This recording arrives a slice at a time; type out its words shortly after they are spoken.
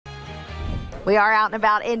We are out and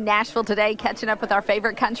about in Nashville today, catching up with our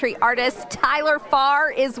favorite country artist. Tyler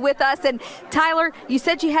Farr is with us. And Tyler, you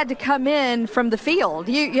said you had to come in from the field.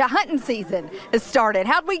 Your hunting season has started.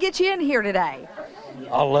 How'd we get you in here today?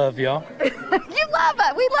 I love y'all. You love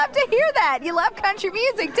it. We love to hear that. You love country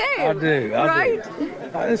music too. I do. Right?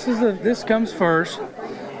 This comes first.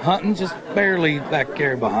 Hunting just barely back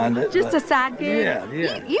there behind it. Just a side gig?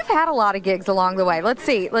 Yeah. You've had a lot of gigs along the way. Let's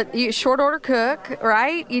see. You short order cook,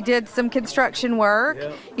 right? You did some construction work.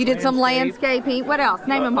 Yep. You did some landscaping. What else?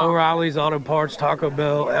 Name them all. O'Reilly's Auto Parts, Taco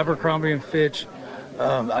Bell, Abercrombie & Fitch.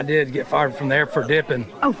 I did get fired from there for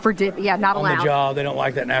dipping. Oh, for dipping. Yeah, not allowed. On the job. They don't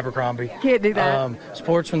like that in Abercrombie. Can't do that.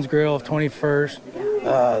 Sportsman's Grill of 21st.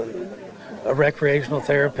 A recreational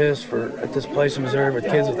therapist at this place in Missouri with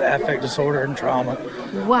kids with affect disorder and trauma.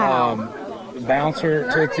 Wow. Bouncer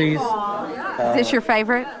at Tootsie's. Is this your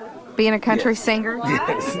favorite? Being a country singer?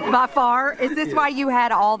 Yes. By far? Is this why you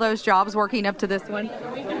had all those jobs working up to this one?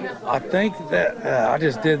 I think that I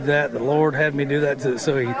just did that. The Lord had me do that,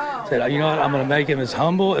 so he said, you know what, I'm going to make him as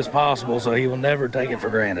humble as possible so he will never take it for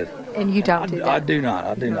granted. And you don't do that? I do not.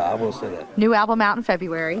 I will say that. New album out in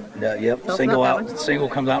February. Yep. Single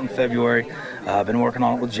comes out in February. I've been working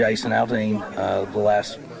on it with Jason Aldean the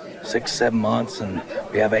last 6-7 months, and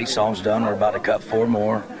we have 8 songs done. We're about to cut 4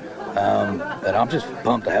 more. And I'm just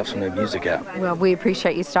pumped to have some new music out. Well, we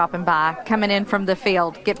appreciate you stopping by, coming in from the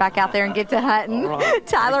field. Get back out there and get to hunting. Right.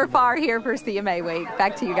 Tyler Farr here for CMA Week.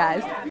 Back to you guys.